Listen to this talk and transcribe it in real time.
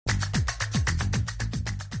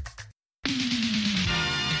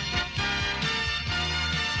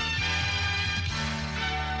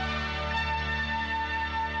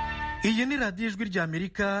iyi ni radiyo ijwi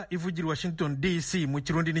ry'Amerika ivugira i Washington DC mu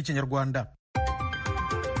kirundi n'ikinyarwanda.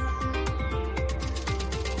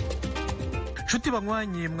 nshuti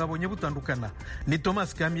banywanyi mwabonye butandukana, ni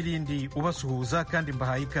Thomas Kamirindi ubasuhuza kandi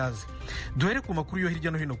mbahaye ikaze. Duhere ku makuru yo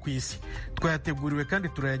hirya no hino ku isi, twayateguriwe kandi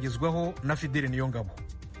turayagezwaho na Fidele Niyongabo.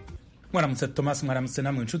 Mwaramutse Thomas, mwaramutse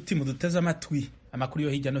namwe nshuti muduteze amatwi. Amakuru yo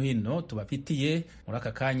hirya no hino tubafitiye muri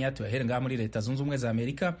aka kanya tuyahere ngaha muri Leta Zunze Ubumwe za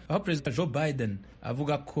Amerika, aho Perezida Joe Biden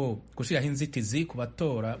avuga ko gushiraho inzitizi ku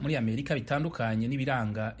batora muri Amerika bitandukanye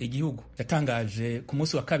n'ibiranga igihugu. Yatangaje ku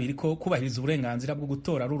munsi wa kabiri ko kubahiriza uburenganzira bwo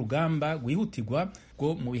gutora ari urugamba rwihutirwa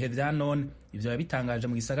rwo mu bihe vya none. Ivyo yabitangaje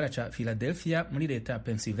mu gisagara ca Philadelphia muri leta ya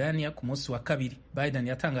Pennsylvania ku munsi wa kabiri. Biden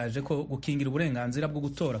yatangaje ko gukingira uburenganzira bwo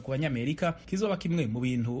gutora ku banyamerika kizoba kimwe mu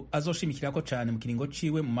bintu azoshimikirako cane mu kiringo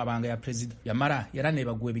ciwe mu mabanga ya perezida. Yamara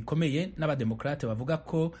yaranebaguwe bikomeye n'abademokrate bavuga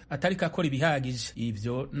ko atariko akora ibihagije.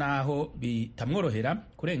 Ivyo naho bitamworohera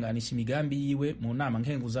kurenganisha imigambi yiwe mu nama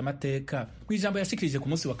nkenguzamateka. Kw'ijambo yashikirije ku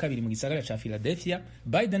munsi wa kabiri mu gisagara ca Philadelphia,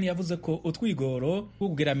 Biden yavuze ko utwigoro bwo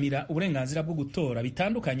kugeramira uburenganzira bwo gutora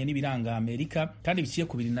bitandukanye n'ibiranga Amerika kandi biciye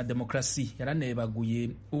kubiri na demokrasi. Yaranebaguye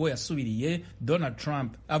uwo yasubiriye Donald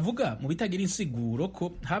Trump, avuga mu bitagira insiguro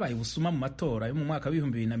ko habaye ubusuma mu matora yo mu mwaka wa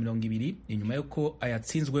 2020 inyuma yuko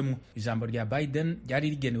ayatsinzwemo. Ijambo rya Biden ryari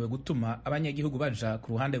rigenewe gutuma abanyagihugu baja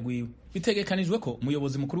ku ruhande rwiwe. Bitegekanijwe ko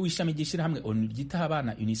umuyobozi mukuru w'ishami ry'ishirahamwe ONU ryitaho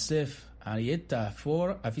abana UNICEF Henrietta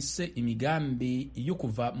Fore afise imigambi yo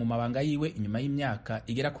kuva mu mabanga yiwe inyuma y'imyaka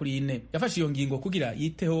igera kuri 4. Yafashe iyo ngingo kugira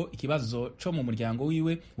yiteho ikibazo co mu muryango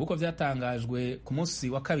wiwe nk'uko vyatangajwe ku munsi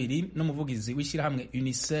wa kabiri n'umuvugizi w'ishirahamwe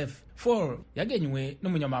UNICEF. Fore yagenywe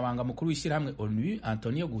n'umunyamabanga mukuru w'ishirahamwe ONU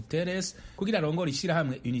Antonio Guterres kugira arongore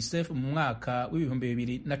ishirahamwe UNICEF mu mwaka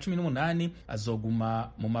w'2018.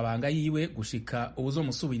 Azoguma mu mabanga yiwe gushika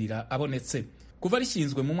ubuzomusubirira abonetse. Kuva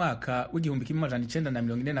rishinzwe mu mwaka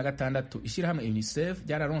w'1946 ishirahamwe UNICEF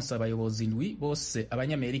ryararonse abayobozi ndwi bose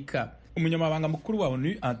abanyamerika. Umunyamabanga mukuru wa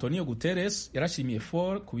ONU Antonio Guterres yarashimiye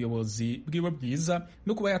Fore ku buyobozi bwiwe bwiza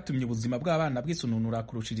no kuba yatumye ubuzima bw'abana bwisununura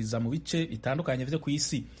kurushiriza mu bice bitandukanye vyo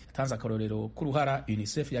kw'isi. Yatanze akarorero k'uruhara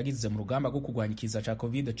UNICEF yagize mu rugamba rwo kurwanya ikiza ca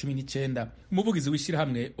COVID-19. Umuvugizi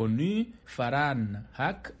w'ishirahamwe ONU Farhan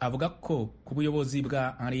Haq avuga ko ku buyobozi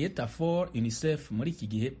bwa Henrietta Fore UNICEF muri iki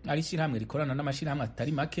gihe ari ishirahamwe rikorana n'amashirahamwe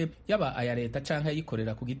atari make yaba aya leta canke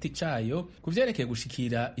ayikorera ku giti cayo kuvyerekeye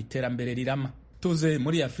gushikira iterambere rirama. Tuze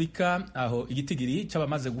muri Afrika, aho igitigiri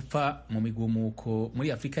c'abamaze gupfa mu migumuko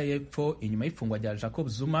muri Afrika y'Epfo inyuma y'ifungwa rya Jacob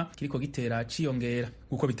Zuma kiriko gitera ciyongera.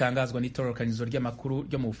 Uko bitangazwa n'itororokanizo ry'amakuru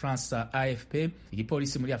ryo mu Bufaransa AFP,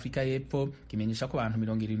 igipolisi muri Afrika y'Epfo kimenyesha ko abantu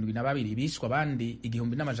 72 bishwa, abandi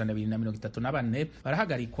 1234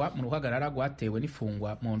 barahagarikwa mu ruhagarara rwatewe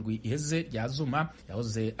n'ifungwa mu ndwi iheze rya Zuma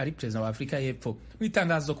yahoze ari perezida wa Afrika y'Epfo. Mu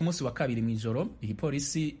itangazo ku munsi wa kabiri mw'ijoro,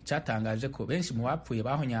 igipolisi catangaje ko benshi mu bapfuye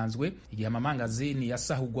bahonyanzwe igihe amamangazini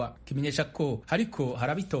yasahugwa. Kimenyesha ko hariko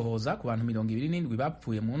harabitohoza ku bantu 27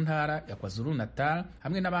 bapfuye mu ntara ya KwaZulu Natal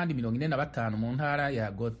hamwe n'abandi 45 mu ntara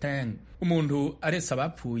ya Gauteng. Umuntu aresa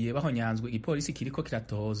bapfuye bahonyanzwe, igipolisi kiriko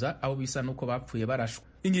kiratohoza abo bisa nuko bapfuye barashwe.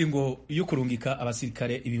 Ingingo yo kurungika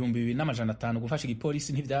abasirikare 2500 gufasha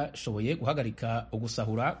igipolisi ntivyashoboye guhagarika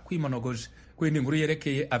ugusahura kwimonogoje. Kwindi nkuru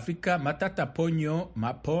yerekeye Afrika, Matata Ponyo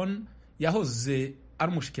Mapon yahoze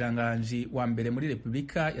ari umushikiranganji wa mbere muri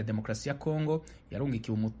Republika ya Demokrasi ya Kongo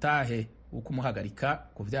yarungikiwe umutahe wo kumuhagarika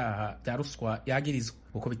ku vyaha vya ruswa yagirizwa.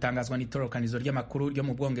 Uko bitangazwa n'itororokanizo ry'amakuru ryo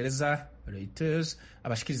mu Bwongereza Reuters,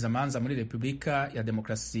 abashikiriza amanza muri Republika ya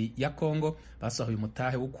Demokrasi ya Kongo basohoye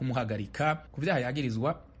umutahe wo kumuhagarika ku vyaha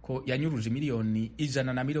yagirizwa ko yanyuruje miliyoni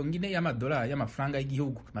 140 y'amadolari y'amafaranga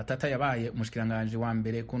y'igihugu. Matata yabaye umushikiranganje wa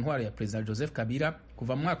mbere ku ntwaro ya President Joseph Kabila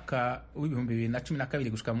kuva mu mwaka w'2012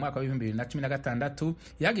 gushika mu mwaka wa 2016.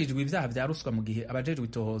 Yagirijwe ivyaha vya ruswa mu gihe abajejwe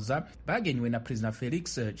itohoza bagenywe na President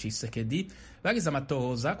Felix Tshisekedi bagize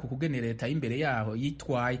amatohoza ku kugenera leta y'imbere yaho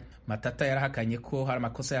yitwaye. Matata yarahakanye ko hari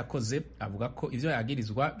amakosa yakoze, avuga ko ivyo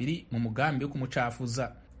yagirizwa biri mu mugambi wo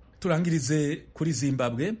kumucafuza. Turangirize kuri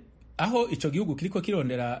Zimbabwe, aho ico gihugu kiriko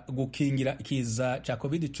kirondera gukingira ikiza ca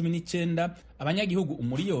COVID-19 abanyagihugu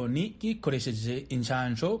umuriyoni gikoresheje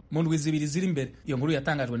injanjo mu ndwi zibiri ziri imbere. Iyo nkuru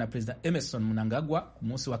yatangajwe na President Emerson Mnangagwa ku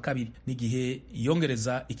munsi wa kabiri, n'igihe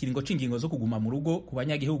yongereza ikiringo c'ingingo zo kuguma mu rugo ku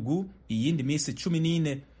banyagihugu iyindi minsi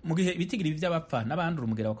 14. Mu gihe ibitigiri vy'abapfa n'abandura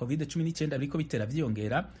umugera wa COVID-19 biriko bitera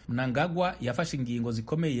vyiyongera, Mnangagwa yafashe ingingo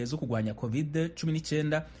zikomeye zo kugwanya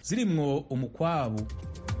COVID-19 zirimwo umukwabu.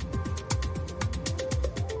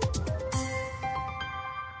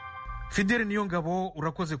 Fidele Niyongabo,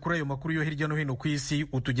 urakoze kuri ayo makuru yo hirya no hino ku isi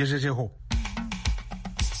utugejejeho.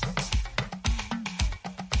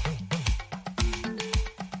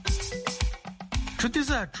 nshuti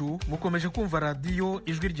zacu mukomeje kumva radiyo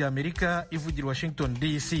ijwi ry'Amerika ivugira Washington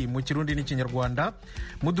DC mu kirundi n'ikinyarwanda.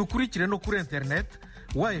 Mudukurikire no kuri interineti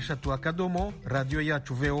 #, radiyo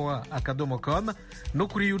yacu voa.com, no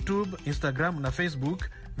kuri YouTube, Instagram na Facebook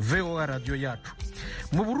VOA radiyo yacu.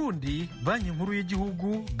 Mu Burundi, banki nkuru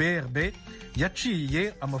y'igihugu BRB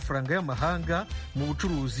yaciye amafaranga y'amahanga mu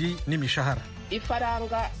bucuruzi n'imishahara.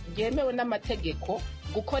 Ifaranga ryemewe n'amategeko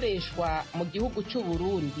gukoreshwa mu gihugu cy'u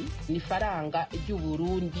Burundi ni faranga ry'u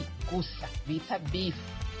Burundi gusa bita bifu.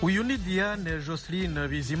 Uyu ni Diane Joseline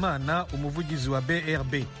Bizimana, umuvugizi wa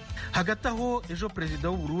BRB. Hagati aho ejo perezida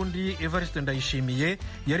w'u Burundi Evariste Ndayishimiye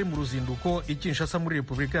yari mu ruzinduko i Kinshasa muri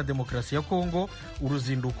Repubulika ya Demokarasi ya Kongo,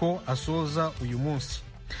 uruzinduko asoza uyu munsi.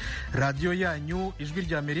 Radiyo yanyu Ijwi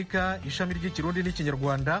ry'Amerika ishami ry'ikirundi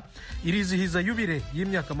n'ikinyarwanda irizihiza yubire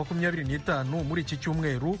y'imyaka 25 muri iki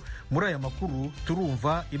cyumweru. Muri aya makuru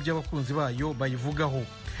turumva ibyo abakunzi bayo bayivugaho.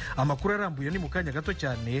 Amakuru arambuye ni mu kanya gato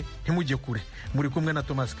cyane, ntimujye kure. Muri kumwe na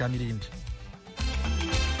Thomas Kamirindi.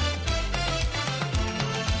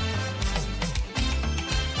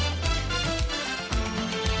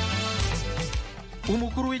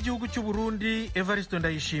 Umukuru w'igihugu cy'u Burundi Evariste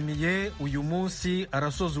Ndayishimiye uyu munsi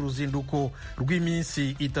arasoza uruzinduko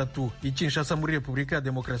rw'iminsi 3 i Kinshasa muri Repubulika ya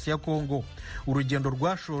Demokarasi ya Kongo. Urugendo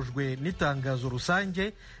rwashojwe n'itangazo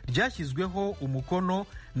rusange ryashyizweho umukono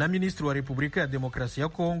na Minisitiri wa Repubulika ya Demokarasi ya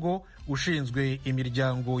Kongo ushinzwe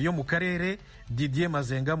imiryango yo mu karere Didier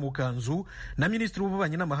Mazenga Mukanzu na Minisitiri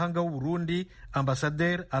w'ububanyi n'amahanga w'u Burundi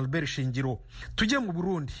Ambassadeur Albert Shingiro. Tujye mu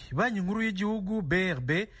Burundi, banki nkuru y'igihugu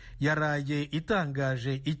BRB yaraye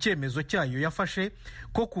itangaje icyemezo cyayo yafashe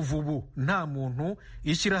ko kuva ubu nta muntu,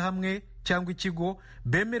 ishyirahamwe cyangwa ikigo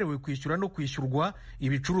bemerewe kwishyura no kwishyurwa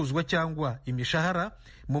ibicuruzwa cyangwa imishahara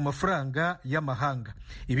mu mafaranga y'amahanga.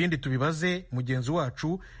 Ibindi tubibaze mugenzi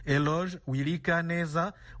wacu Eloge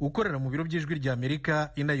Wirikaneza ukorera mu biro by'Ijwi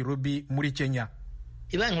ry'Amerika i Nairobi muri Kenya.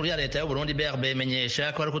 Ibanki nkuru ya leta y'u Burundi BRB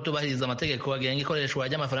imenyesha ko ari kutubahiriza amategeko agenga ikoreshwa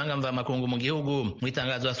ry'amafaranga mvamakungu mu gihugu. Mu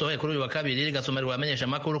itangazo yasohoye kuri uyu wa kabiri rigasomerwa abamenyesha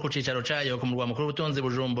makuru ku cicaro cayo ku murwa mukuru w'ubutunzi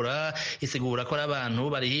Bujumbura, isigura ko abantu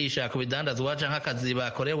barihisha ku bidandazwa canke akazi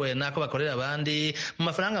bakorewe nako bakorera abandi mu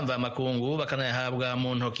mafaranga mvamakungu bakanayahabwa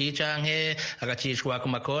mu ntoki canke agacishwa ku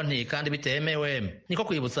makonti kandi bitemewe. Niko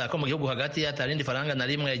kwibutsa ko mu gihugu hagati atarindi faranga na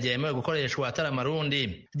rimwe ryemewe gukoreshwa atari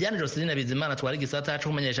amarundi. Diane Joseline Bizimana twari gisata cyo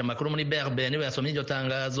kumenyesha makuru muri BRB niwe yasomye iryo tangazo.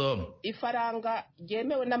 Ifaranga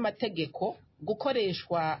ryemewe n'amategeko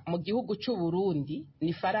gukoreshwa mu gihugu cy'u Burundi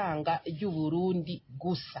ni faranga ry'u Burundi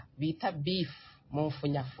gusa bita bifu mu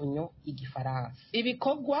mfunyafunyo y'igifaransa.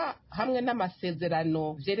 Ibikorwa hamwe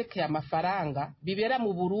n'amasezerano vyerekeye amafaranga bibera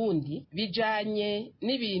mu Burundi bijanye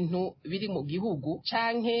n'ibintu biri mu gihugu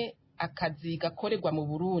canke akazi gakorerwa mu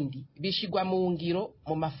Burundi bishigwa mu ngiro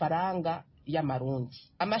mu mafaranga y'amarundi.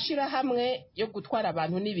 Amashirahamwe yo gutwara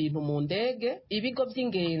abantu n'ibintu mu ndege, ibigo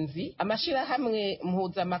by'ingenzi, amashirahamwe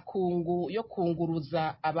mpuzamakungu yo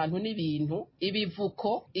kunguruza abantu n'ibintu,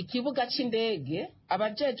 ibivuko, ikibuga c'indege,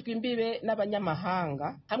 abajejwe imbibe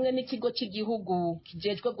n'abanyamahanga, hamwe n'ikigo cy'igihugu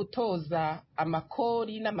kijejwe gutoza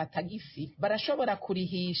amakori n'amatagisi barashobora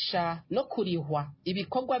kurihisha no kurihwa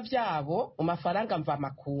ibikorwa byabo mu mafaranga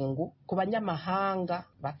mvamakungu ku banyamahanga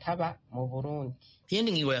bataba mu Burundi.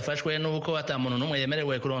 Iyindi ngingo yafashwe nuko ata muntu n'umwe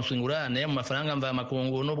yemerewe kuronswa ingurane mu mafaranga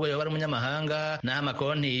mvamakungu nubwo yoba ari umunyamahanga, naho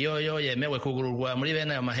amakonti yoyo yemewe kugururwa muri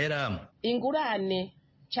bene ayo mahera. Ingurane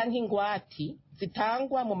canke ingwati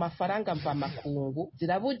zitangwa mu mafaranga mvamakungu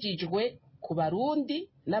zirabujijwe ku Barundi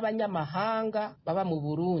n'abanyamahanga baba mu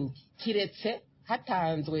Burundi, kiretse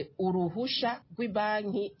hatanzwe uruhusha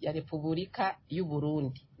rw'ibanki ya Repubulika y'u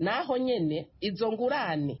Burundi. Naho nyene izo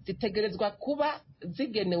ngurane zitegerezwa kuba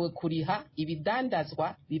zigenewe kuriha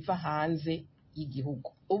ibidandazwa biva hanze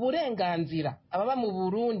y'igihugu. Uburenganzira ababa mu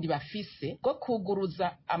Burundi bafise bwo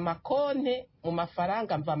kuguruza amakonte mu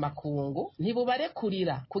mafaranga mvamakungu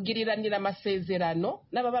ntibubarekurira kugiriranira amasezerano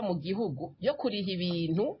n'ababa mu gihugu yo kuriha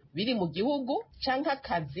ibintu biri mu gihugu canke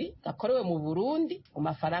akazi gakorewe mu Burundi mu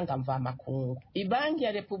mafaranga mvamakungu. Ibanki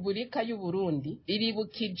ya Repubulika y'u Burundi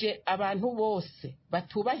iribukije abantu bose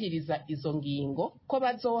batubahiriza izo ngingo ko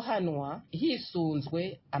bazohanwa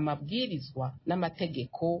hisunzwe amabwirizwa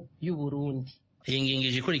n'amategeko y'u Burundi. Iyi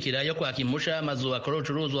ngingo ikurikira yo kwaka impusha amazu akora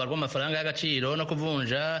urucuruzwa rw'amafaranga y'agaciro no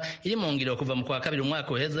kuvunja iri mu ngiro kuva mu kwa kabiri umwaka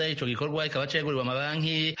uheze. Ico gikorwa kikaba cegurirwa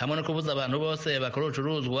amabanki hamwe no kubuza abantu bose bakora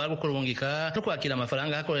urucuruzwa gukurungika no kwakira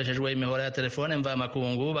amafaranga hakoreshejwe imihora ya telefone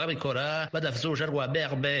mvamakungu babikora badafise uruhusha rwa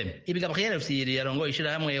BRB. Ibi Gabriel Fsiri yarongoye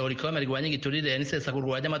ishirahamwe Oricom rigwanya igiturire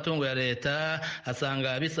n'isesagurwa ry'amatungo ya leta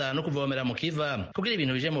asanga bisa no kuvomera mu kiva kugira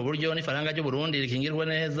ibintu bije mu buryo n'ifaranga ry'u Burundi rikingirwe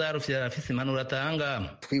neza. Rufsiri arafise impanuro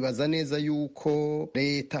atanga. Twibaza neza yuko yuko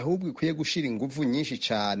leta ahubwo ikwiye gushira inguvu nyinshi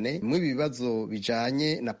cane mu ibibazo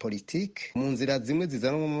bijanye na politike. Mu nzira zimwe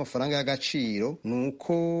zizanwa mu mafaranga y'agaciro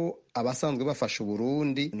nuko abasanzwe bafasha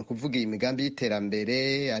Uburundi ni ukuvuga iyi migambi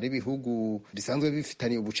y'iterambere ari ibihugu bisanzwe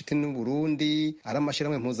bifitaniye ubucuti n'Uburundi, ari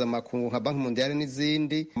amashirahamwe mpuzamakungu nka Banki Mondiale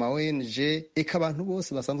n'izindi ma ONG, eka abantu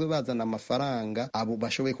bose basanzwe bazana amafaranga abo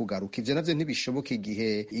bashoboye kugaruka. Ivyo navyo ntibishoboka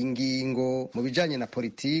igihe ingingo mu bijanye na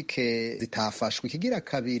politike zitafashwe. Ikigira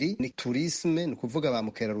kabiri ni tourisme, ni ukuvuga ba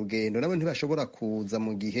mukerarugendo nabo ntibashobora kuza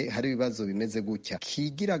mu gihe hari ibibazo bimeze gutya.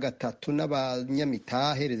 Kigira gatatu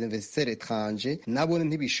n'abanyamitahe les investisseurs étrangers nabo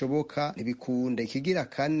ntibishoboka ntibikunde. Ikigira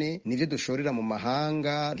kane nivyo dushorera mu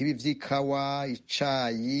mahanga nk'ibi vy'ikawa,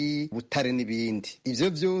 icayi, butare n'ibindi. Ivyo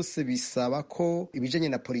vyose bisaba ko ibijanye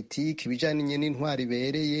na politiki, ibijanye n'intwari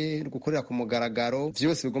ibereye, gukorera ku mugaragaro,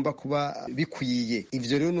 vyose bigomba kuba bikwiye.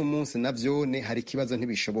 Ivyo rero no munsi navyone hari ikibazo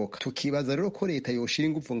ntibishoboka. Tukibaza rero ko leta yoshira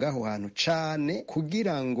ingufu ngaho hantu cane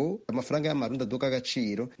kugira ngo amafaranga y'amarundi aduga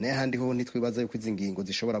agaciro, naye handi ho ntitwibaza yuko izi ngingo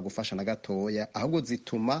zishobora gufasha na gatoya, ahubwo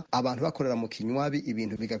zituma abantu bakorera mu kinywabi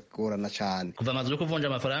ibintu bigagorana cane. Kuva amazu yo kuvunja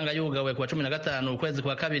amafaranga yugawe kuwa 15 ukwezi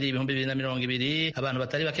kwa kabiri 2020, abantu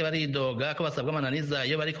batari bake baridoga ko basabwa amananiza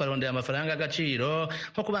iyo bariko barondera amafaranga y'agaciro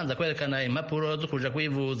nko kubanza kwerekana impapuro zo kuja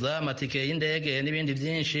kwivuza, amatike y'indege n'ibindi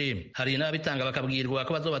vyinshi. Hari n'abitanga bakabwirwa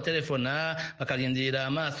ko bazobaterefona bakarindira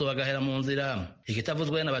amaso bagahera mu nzira.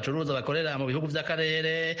 Ikitavuzwe n'abacuruza bakorera mu bihugu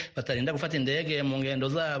vy'akarere batarinda gufata indege mu ngendo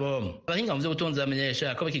zabo. Abahinga mu vy'ubutunzi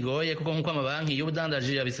bamenyesha ko bikigoye kuko nk'uko amabanki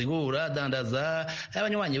y'ubudandaji abisigura, dandaza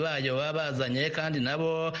abanywanyi bayo baba bazanye kandi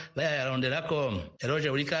nabo bayaronderako. Eroje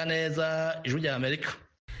Urikaneza, Ijwi ry'Amerika.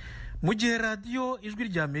 Mu gihe radiyo Ijwi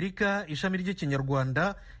ry'Amerika ishami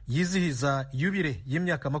ry'ikinyarwanda yizihiza yubile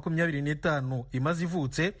y'imyaka 25 imaze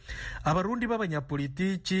ivutse, abarundi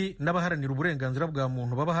b'abanyapolitiki n'abaharanira uburenganzira bwa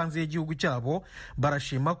muntu baba hanze y'igihugu cyabo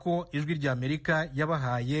barashima ko Ijwi ry'Amerika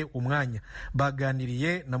yabahaye umwanya.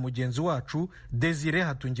 Baganiriye na mugenzi wacu Desire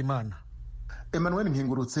Hatungimana. Emmanuel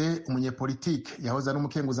Mpingurutse, umunyepolitike yahoze ari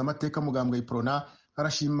umukenguzamateka mugambwe Iprona,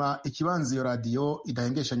 arashima ikibanza iyo radiyo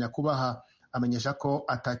idahengeshanya kubaha. Amenyesha ko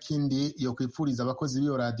atakindi yo kwipfuriza abakozi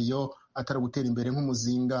b'iyo radiyo atari gutera imbere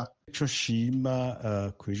nk'umuzinga. Ico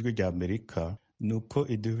shima ku Ijwi ry'Amerika nuko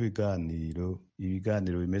iduha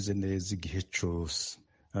ibiganiro bimeze neza igihe cose,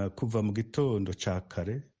 kuva mu gitondo ca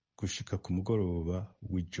kare gushika ku mugoroba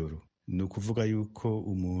w'ijoro. Ni ukuvuga yuko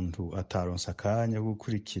umuntu ataronsa akanya ko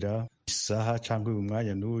gukurikira isaha cyangwa uyu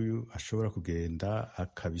mwanya n'uyu ashobora kugenda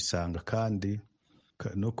akabisanga, kandi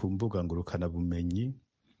no ku mbuga ngurukanabumenyi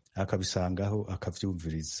akabisangaho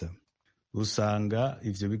akavyumviriza. Usanga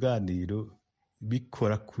ivyo biganiro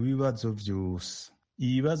bikora ku bibazo vyose,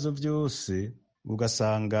 ibibazo vyose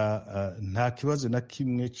ugasanga nta kibazo na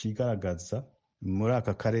kimwe cigaragaza muri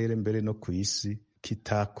aka karere mbere no ku isi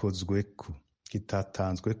kitakozweko,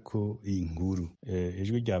 kitatanzweko inkuru.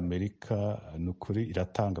 Ijwi ry'Amerika nukuri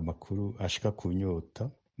iratanga amakuru ashika ku nyota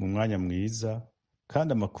mu mwanya mwiza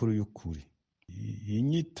kandi amakuru y'ukuri.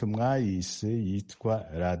 Inyito mwayise yitwa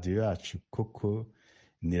radiyo yacu, koko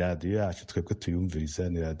ni radiyo yacu, twebwe tuyumviriza,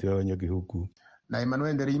 ni radiyo y'abanyagihugu. Na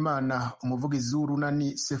Emmanuel Ndereyimana, umuvugizi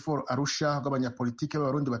w'urunani Sefor Arusha rw'abanyapolitike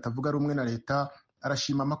b'abarundi batavuga rumwe na leta,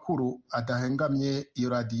 arashima amakuru adahengamye iyo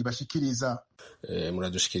radiyo ibashikiriza.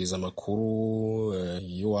 Muradushikiriza amakuru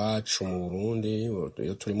y'iwacu mu Burundi.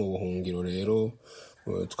 Iyo turi mu buhungiro rero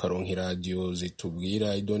tukaronka iradiyo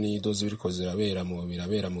zitubwira ido n'ido zibiriko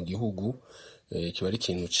birabera mu gihugu, kiba ari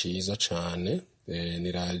ikintu ciza cane.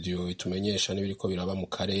 Ni radiyo itumenyesha n'ibiriko biraba mu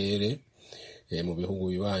karere, mu bihugu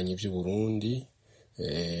bibanyi vy'u Burundi,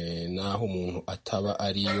 naho umuntu ataba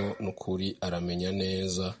ariyo n'ukuri aramenya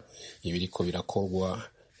neza ibiriko birakorwa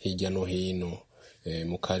hirya no hino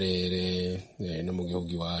mu karere no mu gihugu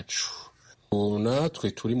iwacu.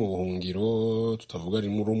 Natwe turi mu buhungiro tutavuga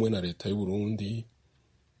rumwe na leta y'u Burundi,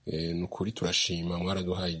 n'ukuri turashima,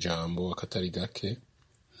 mwaraduhaye ijambo akatari gake.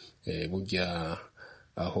 Burya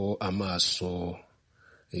aho amaso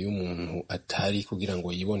y'umuntu atari kugira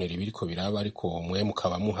ngo yibonere ibiriko biraba, ariko mwe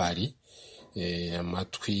mukaba muhari,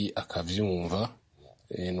 amatwi akavyumva,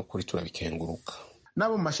 n'ukuri turabikenguruka.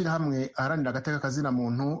 Nabo mu mashirahamwe aharanira agateka kazina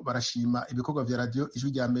muntu barashima ibikorwa vya radiyo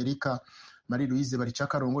Ijwi ry'Amerika. Marie Louise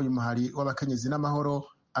Baricakarongo y'umuhari w'abakenyezi n'amahoro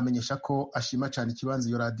amenyesha ko ashima cyane ikibanza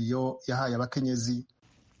iyo radiyo yahaye abakenyezi.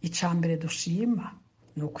 Icambere dushima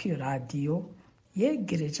ni uko iyo radiyo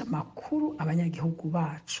yegereje amakuru abanyagihugu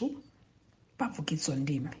bacu bavuga izo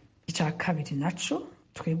ndimi. Ica kabiri naco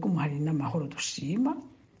twebwe umuhari n'amahoro dushima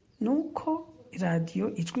nuko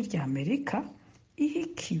radiyo Ijwi ry'Amerika iha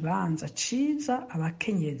ikibanza ciza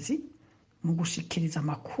abakenyezi mu gushikiriza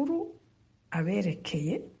amakuru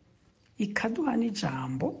aberekeye, ikaduha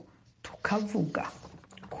n'ijambo tukavuga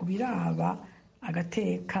ku biraba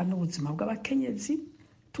agateka n'ubuzima bw'abakenyezi,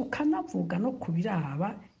 tukanavuga no ku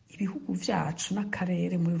biraba ibihugu vyacu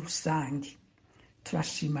n'akarere muri rusange.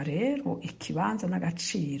 Turashima rero ikibanza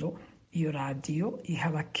n'agaciro iyo radiyo iha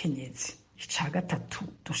abakenyezi. Ica gatatu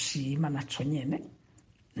dushima naco nyene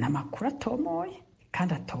n'amakuru atomoye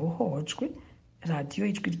kandi atohojwe radiyo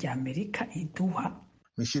Ijwi ry'Amerika iduha.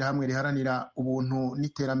 Mw'ishirahamwe riharanira ubuntu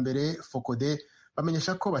n'iterambere Fokode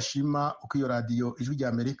bamenyesha ko bashima uko iyo radiyo Ijwi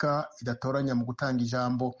ry'Amerika idatoranya mu gutanga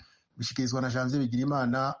ijambo. Bishikirizwa na Janvier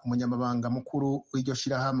Bigirimana, umunyamabanga mukuru w'iryo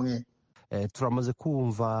shirahamwe. Turamaze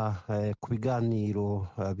kumva ku biganiro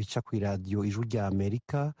bica ku iradiyo Ijwi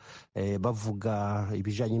ry'Amerika bavuga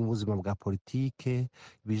ibijanye n'ubuzima bwa politike,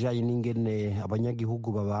 ibijanye n'ingene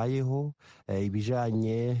abanyagihugu babayeho,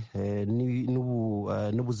 ibijanye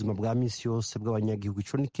n'ubuzima bwa misi yose bw'abanyagihugu.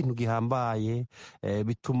 Ico ni ikintu gihambaye,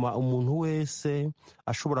 bituma umuntu wese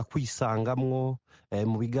ashobora kwisangamwo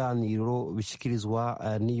mu biganiro bishikirizwa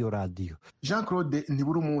n'iyo radiyo. Jean Claude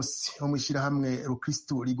Ntiburumusi wo mw'ishirahamwe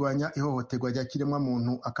Rukristu rigwanya ihohoterwa rya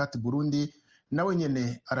kiremwamuntu akati Burundi, nawe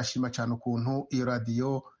nyene arashima cane ukuntu iyo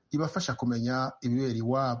radiyo ibafasha kumenya ibibera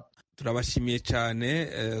iwabo. Turabashimiye cyane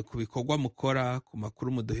ku bikorwa mukora, ku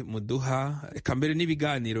makuru muduha, eka mbere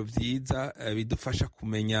n'ibiganiro vyiza bidufasha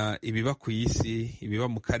kumenya ibiba ku isi, ibiba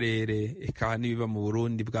mu karere, eka n'ibiba mu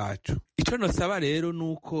Burundi bwacu. Ico nosaba rero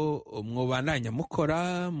nuko mwobandanya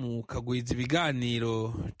mukora mukagwiza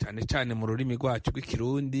ibiganiro cane cane mu rurimi rwacu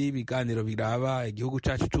rw'ikirundi, ibiganiro biraba igihugu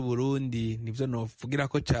cacu c'u Burundi, nivyo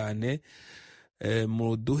novugirako cane.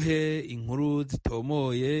 Muduhe inkuru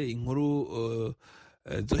zitomoye, inkuru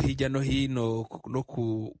zo hirya no hino no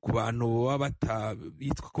ku bantu baba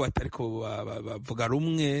bitwa ko batariko bavuga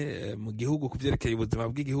rumwe mu gihugu ku vyerekeye ubuzima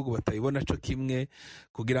bw'igihugu, batabibona co kimwe,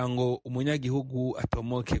 kugira ngo umunyagihugu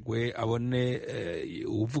atomokegwe, abone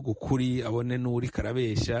uvuga ukuri, abone n'uri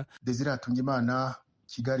karabesha. Desire Hatungimana,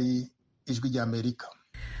 Kigali, Ijwi ry'Amerika.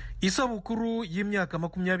 Isabukuru y'imyaka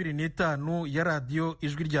 25 ya radiyo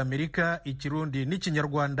Ijwi ry'Amerika ikirundi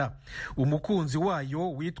n'ikinyarwanda. Umukunzi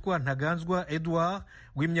wayo witwa Ntaganzwa Edouard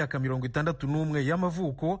w'imyaka 61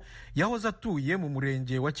 y'amavuko yahoze atuye mu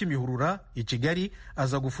murenge wa Kimihurura i Kigali,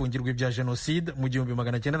 aza gufungirwa ibya jenoside mu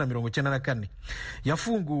 1994.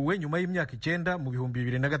 Yafunguwe nyuma y'imyaka 9 mu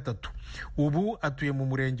 2003. Ubu atuye mu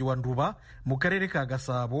murenge wa Nduba mu karere ka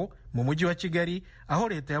Gasabo mu mujyi wa Kigali, aho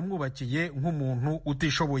leta yamwubakiye nk'umuntu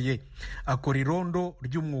utishoboye. Akora irondo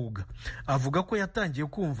ry'umwuga. Avuga ko yatangiye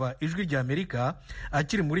kumva Ijwi ry'Amerika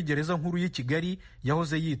akiri muri gereza nkuru y'i Kigali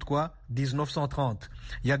yahoze yitwa 1930.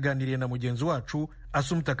 Yaganiriye na mugenzi wacu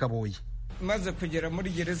Asumta Kaboyi. Maze kugera muri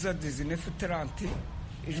gereza 1930,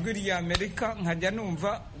 Ijwi ry'Amerika nkajya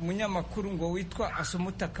numva umunyamakuru ngo witwa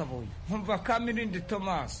Asumta Kaboyi, nkumva Kamirindi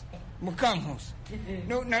Thomas Mukankusi,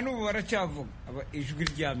 na n'ubu baracyavuga. Ijwi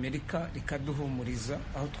ry'Amerika rikaduhumuriza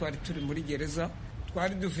aho twari turi muri gereza.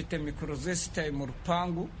 Twari dufite mikoro zesitaye mu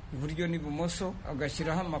rupangu iburyo n'ibumoso,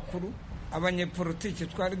 agashyiraho amakuru. Abanyepolitiki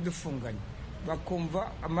twari dufunganye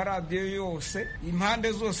bakumva amaradiyo yose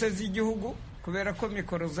impande zose z'igihugu, kubera ko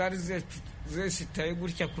mikoro zari zesitaye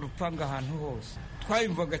gutya ku rupanga ahantu hose.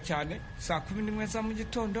 Twayumvaga cyane saa 11 za mu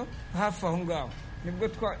gitondo hafi aho ngaho,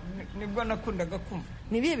 nibwo nakundaga kumva.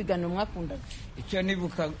 Nibiye biganiro mwakundaga? Icyo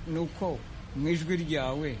nibuka nuko mu ijwi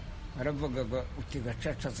ryawe baravugaga uti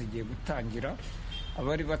gacaca zigiye gutangira,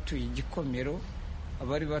 abari batuye Igikomero,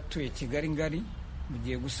 abari batuye Kigali ngari,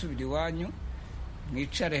 mugiye gusubira iwanyu,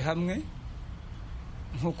 mwicare hamwe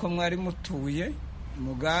nkuko mwari mutuye,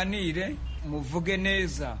 muganire, muvuge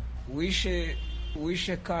neza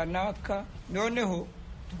wishe kanaka. Noneho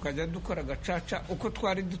tukajya dukora gacaca uko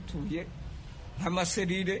twari dutuye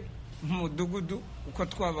nk'amaserire, nk'umudugudu, uko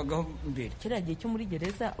twabagaho mbere. Kiriya gihe cyo muri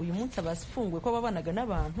gereza, uyu munsi abasifunguye ko babanaga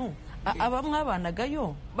n'abantu,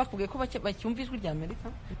 abamwabanagayo bakubwiye ko bacyumva Ijwi ry'Amerika,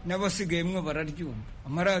 n'abasigaye mwe bararyumva.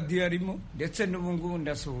 Amaradiyo arimo, ndetse n'ubu ngubu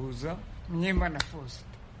ndasuhuza Myimana Faustin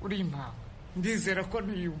uri impamvu, ndizera ko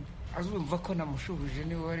niyumva azumva ko namushuhuje,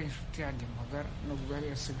 niwe wari inshuti yanjye magara nubwo yari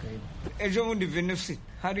yasigaye. Ejo bundi Venusi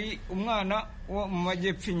hari umwana wo mu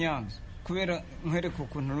majyepfo Nyanza, kubera nkwereka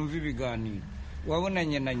ukuntu numva ibiganiro,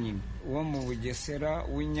 wabonanye na nyina uwo mu Bugesera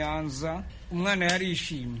w'Inyanza. Umwana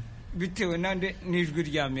yarishimye bitewe n'Ijwi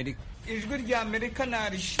ry'Amerika. Ijwi ry'Amerika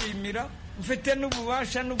narishimira, mfite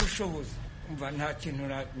n'ububasha n'ubushobozi, umva nta kintu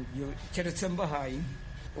keretse mbahaye.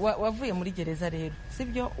 Wavuye muri gereza rero,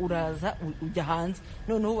 sibyo? Uraza ujya hanze,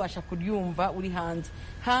 noneho ubasha kuryumva uri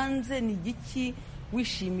hanze. Ni igiki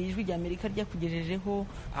wishimiye Ijwi ry'Amerika ryakugejejeho?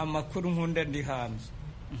 Amakuru nkunda ndi hanze,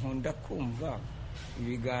 nkunda kumva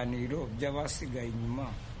ibiganiro by'abasigaye inyuma,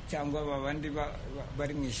 cyangwa babandi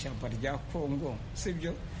bari mu ishyamba rya Kongo,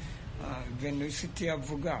 sibyo? Venuste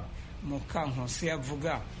yavuga, Mukankusi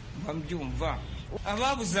yavuga, mbyumva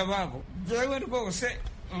ababuze ababo. Jewe rwose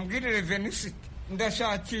mbwirire Venuste,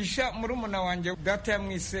 ndashakisha murumuna wanjye data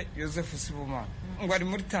yamwise Yosefu Sibomana ngo ari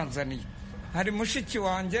muri Tanzania. Hari mushiki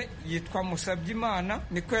wanjye yitwa Musabyimana,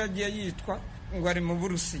 niko yagiye yitwa, ngo ari mu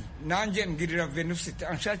Burusiya. Nanjye mbwirira Venuste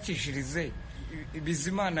anshakishirize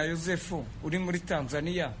Bizimana Yosefu uri muri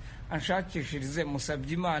Tanzania, anshakishirize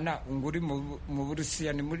Musabyimana ngo uri mu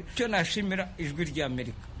Burusiya. Ni muri cyo nashimira Ijwi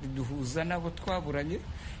ry'Amerika riduhuza nabo twaburanye,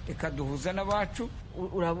 ikaduhuza n'abacu.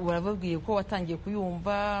 Urababwiye ko watangiye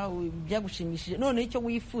kuyumva byagushimishije, noneho icyo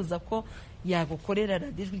wifuza ko yagukorera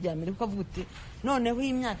radiyo Ijwi ry'Amerika, ukavuga uti noneho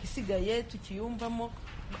imyaka isigaye tukiyumvamo,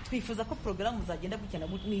 twifuza ko porogaramu zagenda gukena.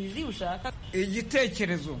 Ni izi ushaka?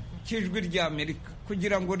 Igitekerezo cy'Ijwi ry'Amerika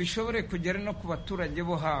kugira ngo rishobore kugera no ku baturage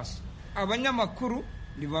bo hasi, abanyamakuru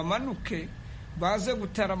nibamanuke baze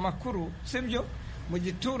gutara amakuru, sibyo? Mu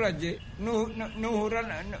giturage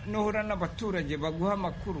nuhura n'abaturage baguha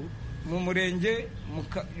amakuru, mu murenge,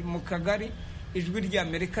 mu kagari, Ijwi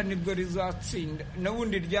ry'Amerika nibwo rizatsinda.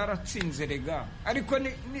 N'ubundi ryaratsinze rega, ariko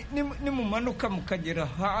nimumanuka mukagera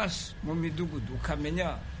hasi mu midugudu,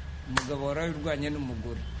 ukamenya umugabo warayurwanye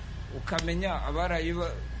n'umugore, ukamenya abaraye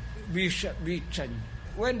bicanye.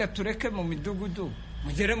 Wenda tureke mu midugudu,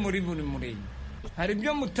 mugere muri buri murenge. Hari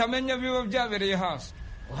ibyo mutamenya biba byabereye hasi,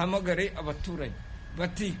 uhamagare abaturage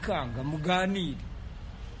batikanga, muganire,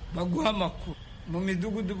 baguha amakuru. Mu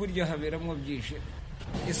midugudu burya haberamo byinshi.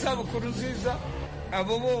 Isabukuru nziza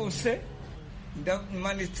abo bose,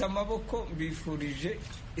 ndamanitse amaboko, mbifurije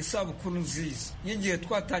isabukuru nziza y'igihe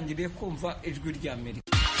twatangiriye kumva Ijwi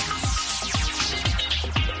ry'Amerika.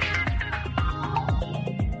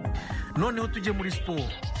 Noneho tujye muri siporo.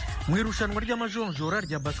 Mu irushanwa ry'amajonjora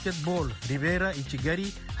rya basketball ribera i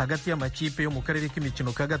Kigali hagati y'amakipe yo mu karere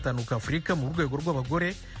k'imikino ka gatanu ka Afurika mu rwego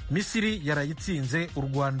rw'abagore, Misiri yarayitsinze u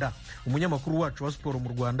Rwanda. Umunyamakuru wacu wa siporo mu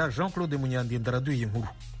Rwanda Jean-Claude Munyandinda araduye inkuru.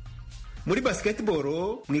 Muri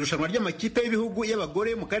basketball mu irushanwa ry'amakipe y'ibihugu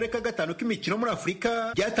y'abagore mu karere ka gatanu k'imikino muri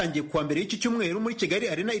Afurika ryatangiye kuwa mbere y'iki cyumweru muri Kigali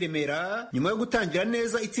Arena i Remera. Nyuma yo gutangira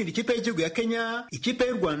neza itsinda ikipe y'igihugu ya Kenya, ikipe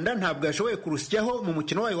y'u Rwanda ntabwo yashoboye kurusyaho mu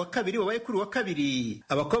mukino wayo wa kabiri wabaye kuri wa kabiri.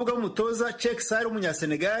 Abakobwa b'umutoza Cheikh Sarr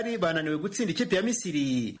w'umunyasenegali bananiwe gutsinda ikipe ya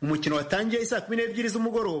Misiri. Umukino watangiye isaa 12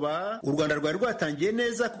 z'umugoroba. U Rwanda rwari rwatangiye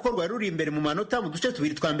neza kuko rwari ruri imbere mu manota mu duce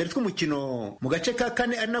tubiri twa mbere tw'umukino. Mu gace ka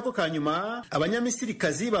kane ari nako ka nyuma,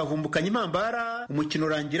 abanyamisirikazi bavumbukanye impambara, umukino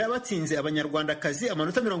urangira batsinze abanyarwandakazi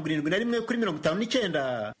amanota 71 kuri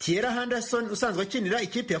 59. Thierry Henderson usanzwe akinira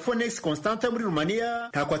ikipe ya Phoenix Constanta muri Romania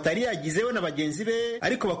ntako atari yagizeho na bagenzi be,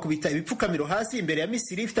 ariko bakubita ibipfukamiro hasi imbere ya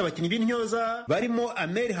Misiri ifite abakinnyi b'intyoza barimo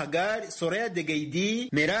Amer Hagar, Soraya Degeidi,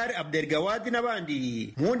 Merar Abdelgawad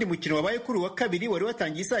n'abandi. Mu wundi mukino wabaye kuri wa kabiri wari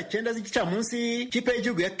watangiye saa 9 z'igicamunsi, ikipe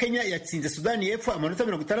y'igihugu ya Kenya yatsinze Sudani y'Epfo amanota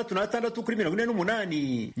 66 kuri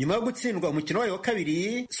 48. Nyuma yo gutsindwa umukino wayo wa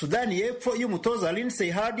kabiri, Sudani y'Epfo y'umutoza Lindsey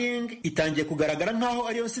Harding itangiye kugaragara nkaho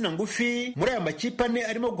ariyo nsina ngufi muri aya makipe ane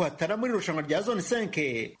arimo guhatana muri irushanwa rya zone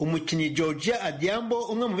 5. Umukinnyi Georgia Adiambo,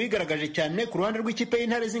 umwe mu bigaragaje cyane ku ruhande rw'ikipe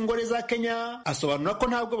y'intare z'ingore za Kenya, asobanura ko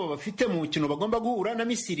ntabwo babafite mu mukino bagomba guhura na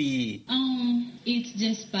Misiri. It's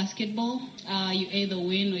just basketball. You either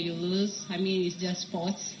win or you lose. I mean, it's just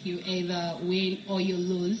sports. You either win or you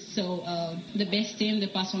lose. So the best team, the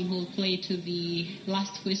person who will play to the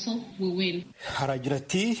last whistle, will win. Haragira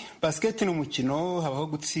ati basket ni umukino, habaho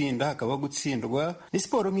gutsinda hakabaho gutsindwa, ni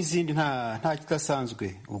siporo nk'izindi, nta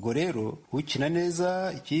kidasanzwe. Ubwo rero ukina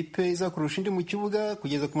neza ikipe iza kurusha indi mu kibuga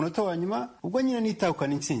kugeza ku munota wa nyuma, ubwo nyine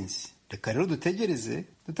nitahukana intsinzi. Reka rero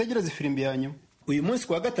dutegereze firimbi ya nyuma. Uyu munsi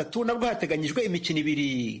kwa gatatu nabwo hateganyijwe imikino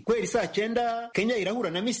ibiri. Kweri saa 9 Kenya irahura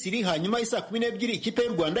na Misiri, hanyuma isaa 12 ikipe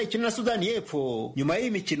y'u Rwanda ikina na Sudani y'Epfo. Nyuma y'iyi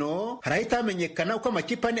mikino harahita hamenyekana uko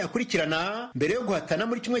amakipe ane akurikirana mbere yo guhatana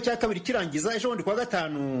muri kimwe cya kabiri kirangiza ejo bundi kwa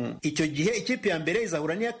gatanu. Icyo gihe ikipe ya mbere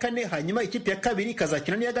izahura n'iya kane, hanyuma ikipe ya kabiri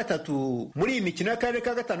ikazakina n'iya gatatu. Muri iyi mikino y'akarere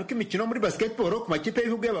ka gatanu k'imikino muri basketball ku makipe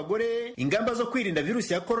y'ibihugu y'abagore, ingamba zo kwirinda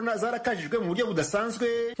virusi ya corona zarakajijwe mu buryo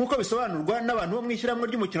budasanzwe nk'uko bisobanurwa n'abantu bo mu ishyirahamwe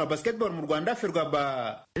ry'umukino wa basketball mu Rwanda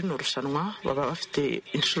rino rushanwa baba bafite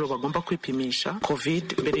inshuro bagomba kwipimisha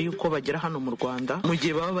covid mbere y'uko bagera hano mu Rwanda. Mu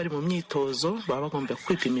gihe baba bari mu myitozo baba bagomba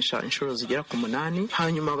kwipimisha inshuro zigera ku 8,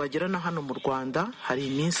 hanyuma bagera na hano mu Rwanda hari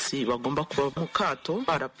iminsi bagomba kuba mu kato,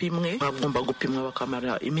 barapimwe, bagomba gupimwa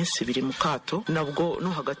bakamara iminsi 2 mu kato, nabwo no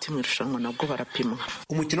hagati mu irushanwa nabwo barapimwa.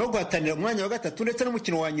 Umukino wo guhatanira umwanya wa gatatu ndetse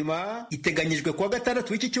n'umukino wa nyuma iteganyijwe kuwa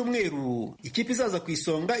gatandatu w'iki cyumweru. Ikipe izaza ku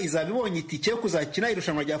isonga izaba ibonye itike yo kuzakina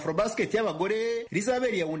irushanwa rya Afrobasket y'abagore y'abagore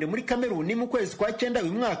rizabera Yaounde muri Kameruni mu kwezi kwa 9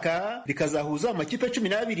 uyu mwaka, rikazahuza amakipe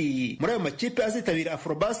 12. Muri ayo makipe azitabira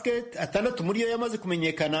Afrobasket, 6 muri yo yamaze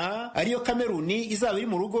kumenyekana, ariyo Kameruni izaba iri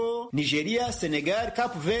mu rugo, Nigeria, Senegal,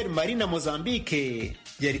 Cape Verde, Mali na Mozambique.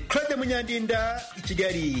 Yari Claude Munyandinda, i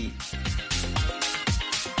Kigali.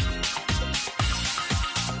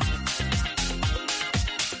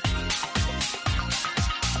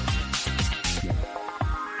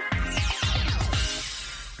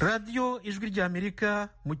 radiyo ijwi ry'Amerika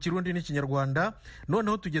mu Kirundi n'Ikinyarwanda.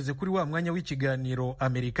 Noneho tugeze kuri wa mwanya w'ikiganiro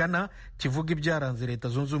Amerikana kivuga ibyaranze Leta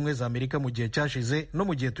Zunze Ubumwe za Amerika mu gihe cyashize no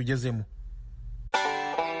mu gihe tugezemo.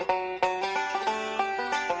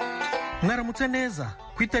 Mwaramutse neza.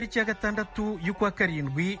 Ku itariki ya 6 y'ukwa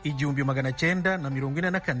karindwi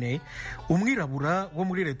 1944, umwirabura wo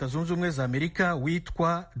muri Leta Zunze Ubumwe za Amerika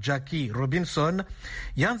witwa Jackie Robinson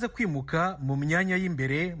yanze kwimuka mu myanya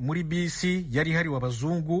y'imbere muri bisi yari hariwe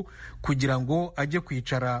abazungu kugira ngo ajye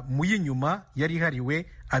kwicara mu y'inyuma yari hariwe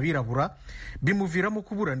abirabura, bimuviramo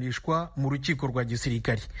kuburanishwa mu rukiko rwa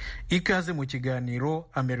gisirikari. Ikaze mu kiganiro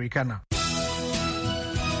Amerikana.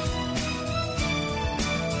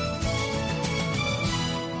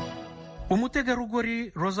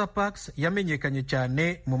 Umutegarugori Rosa Parks yamenyekanye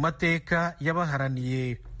cyane mu mateka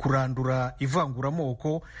y'abaharaniye kurandura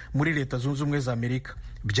ivanguramoko muri Leta Zunze Ubumwe za Amerika.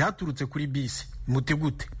 Byaturutse kuri bisi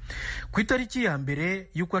mutigute. Ku itariki ya mbere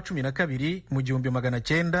y'ukwa 12 mu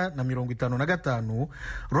 1955,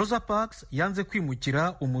 Rosa Parks yanze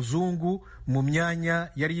kwimukira umuzungu mu myanya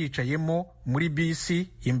yari yicayemo muri bisi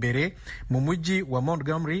imbere mu mujyi wa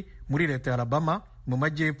Montgomery muri Leta ya Alabama mu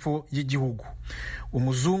majyepfo y'igihugu.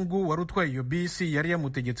 Umuzungu wari utwaye iyo bisi yari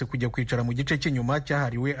yamutegetse kujya kwicara mu gice cy'inyuma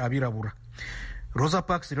cyahariwe abirabura. Rosa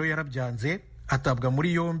Parks rero yarabyanze, atabwa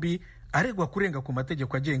muri yombi, aregwa kurenga ku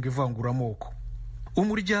mategeko agenga ivanguramoko.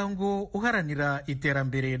 Umuryango uharanira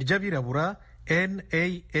iterambere ry'abirabura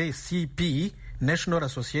NAACP, National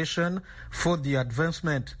Association for the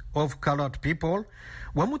Advancement of Colored People,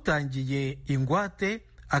 wamutangiye ingwate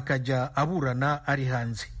akajya aburana ari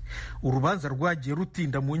hanze. Urubanza rwagiye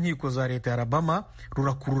rutinda mu nkiko za Leta ya Alabama,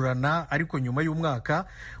 rurakururana, ariko nyuma y'umwaka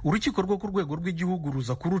urukiko rwo ku rwego rw'igihugu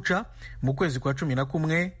ruza kuruca mu kwezi kwa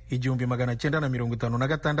 11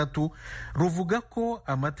 1956, ruvuga ko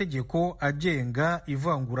amategeko agenga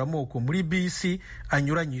ivanguramoko muri bisi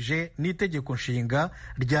anyuranyije n'itegeko nshinga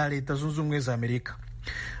rya Leta Zunze Ubumwe za Amerika.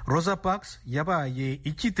 Rosa Parks yabaye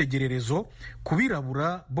icyitegererezo ku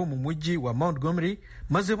birabura bo mu mujyi wa Montgomery,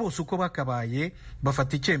 maze bose uko bakabaye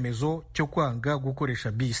bafata icyemezo cyo kwanga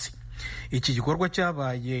gukoresha bisi. Iki gikorwa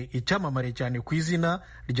cyabaye icyamamare cyane ku izina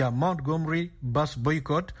rya Montgomery Bus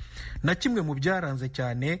Boycott, na kimwe mu byaranze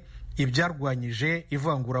cyane ibyarwanyije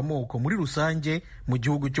ivanguramoko muri rusange mu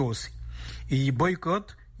gihugu cyose. Iyi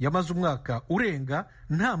boycott yamaze umwaka urenga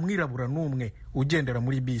nta mwirabura n'umwe ugendera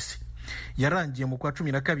muri bisi. Yarangiye mu kwa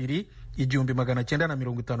 12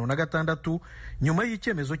 1956, nyuma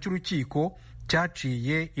y'icyemezo cy'urukiko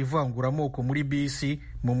cyaciye ivanguramoko muri bisi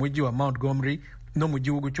mu mujyi wa Montgomery no mu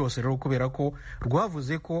gihugu cyose rero, kubera ko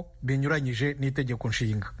rwavuze ko binyuranyije n'itegeko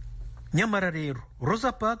nshinga. Nyamara rero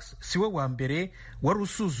Rosa Parks siwe wa mbere wari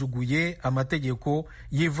usuzuguye amategeko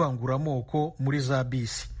y'ivanguramoko muri za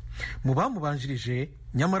bisi. Mu bamubanjirije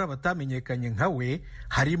nyamara batamenyekanye nka we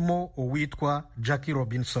harimo uwitwa Jackie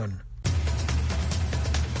Robinson.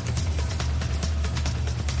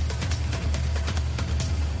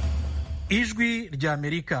 Ijwi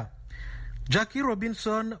ry'Amerika. Jackie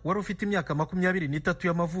Robinson wari ufite imyaka 23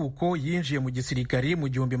 y'amavuko yinjiye mu gisirikari mu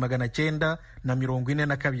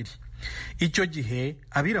 1942. Icyo gihe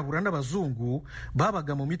abirabura n'abazungu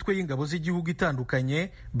babaga mu mitwe y'ingabo z'igihugu itandukanye,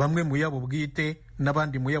 bamwe mu yabo bwite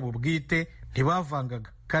n'abandi mu yabo bwite,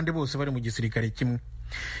 ntibavangaga kandi bose bari mu gisirikare kimwe.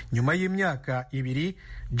 Nyuma y'imyaka 2,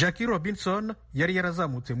 Jackie Robinson yari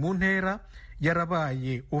yarazamutse mu ntera,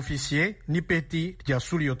 yarabaye ofisiye n'ipeti rya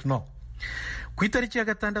sous-lieutenant. Ku itariki ya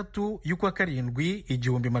 6 y'ukwa karindwi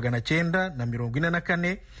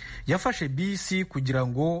 1944, yafashe bisi kugira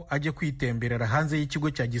ngo ajye kwitemberera hanze y'ikigo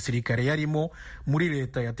cya gisirikare yarimo muri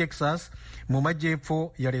Leta ya Texas mu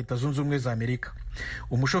majyepfo ya Leta Zunze Ubumwe za Amerika.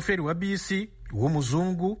 Umushoferi wa bisi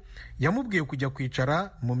w'umuzungu yamubwiye kujya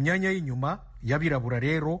kwicara mu myanya y'inyuma y'abirabura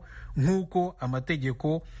rero, nk'uko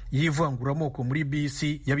amategeko y'ivanguramoko muri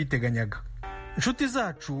bisi yabiteganyaga. Inshuti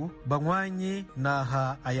zacu banywanyi,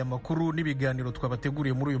 naha aya makuru n'ibiganiro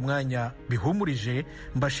twabateguriye muri uyu mwanya bihumurije.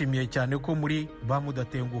 Mbashimiye cyane ko muri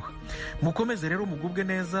bamudatenguha. Mukomeze rero mugubwe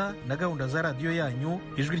neza na gahunda za radiyo yanyu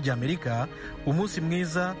Ijwi ry'Amerika. Umunsi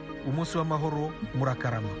mwiza, umunsi w'amahoro,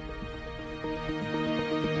 murakarama.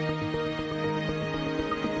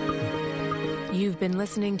 You've been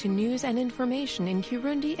listening to news and information in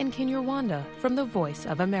Kirundi and Kinyarwanda from the Voice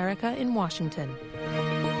of America in Washington.